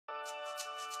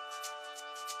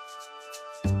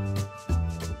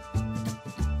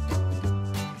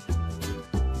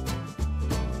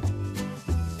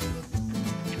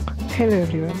Hello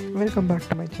everyone, welcome back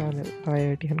to my channel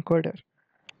IITian Coder.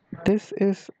 This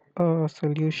is a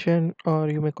solution, or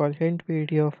you may call hint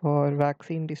video, for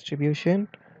vaccine distribution,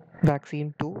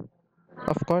 vaccine 2.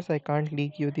 Of course, I can't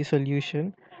leak you the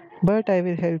solution, but I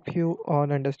will help you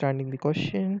on understanding the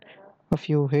question, a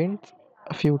few hints,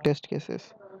 a few test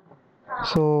cases.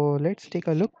 So let's take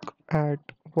a look at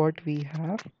what we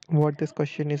have, what this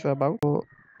question is about.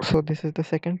 So this is the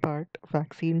second part,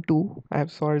 vaccine 2. I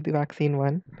have solved the vaccine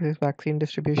 1. This is vaccine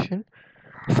distribution.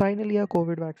 Finally, a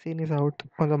COVID vaccine is out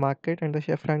on the market, and the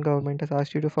Sheffield government has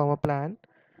asked you to form a plan.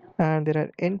 And there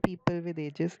are N people with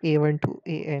ages A1 to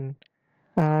AN.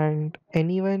 And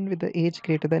anyone with the age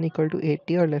greater than equal to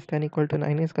 80 or less than equal to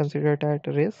 9 is considered at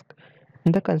risk.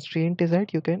 And the constraint is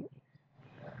that you can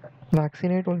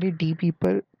vaccinate only D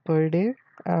people per day,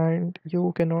 and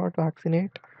you cannot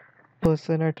vaccinate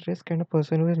person at risk and a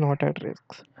person who is not at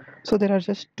risk. So there are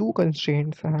just two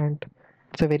constraints, and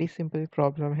it's a very simple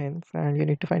problem hence, and you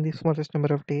need to find the smallest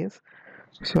number of days.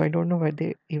 So I don't know why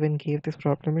they even gave this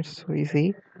problem. It's so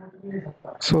easy.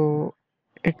 So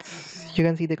it's, you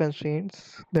can see the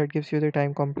constraints that gives you the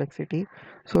time complexity.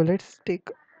 So let's take,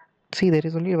 see, there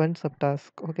is only one subtask.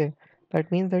 Okay,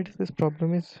 that means that this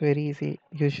problem is very easy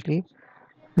usually.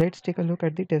 Let's take a look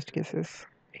at the test cases.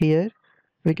 Here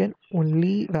we can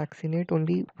only vaccinate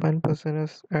only one person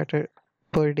at a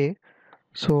per day.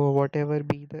 So whatever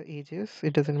be the ages,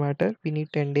 it doesn't matter. We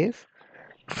need 10 days.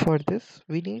 For this,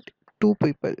 we need two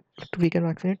people. We can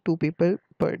vaccinate two people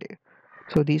per day.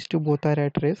 So these two both are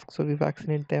at risk, so we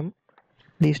vaccinate them.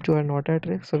 These two are not at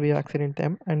risk, so we vaccinate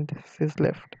them, and this is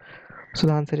left. So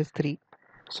the answer is three.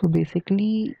 So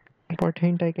basically, what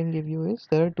hint I can give you is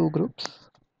there are two groups.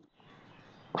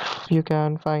 You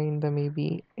can find the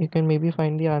maybe you can maybe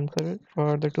find the answer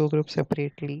for the two groups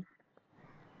separately,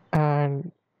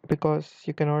 and because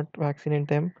you cannot vaccinate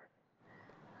them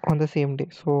on the same day,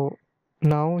 so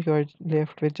now you are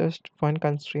left with just one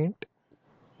constraint,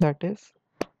 that is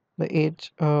the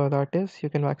age, that is you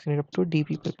can vaccinate up to D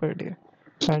people per day.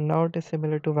 And now it is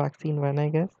similar to vaccine 1, I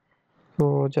guess.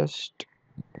 So just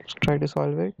try to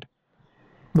solve it.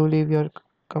 Do leave your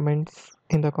comments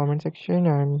in the comment section,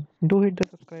 and do hit the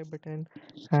subscribe button,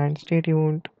 and stay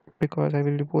tuned because I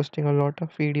will be posting a lot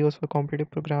of videos for competitive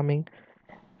programming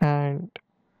and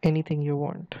anything you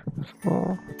want.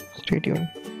 So stay tuned.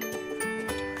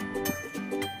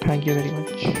 Thank you very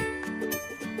much.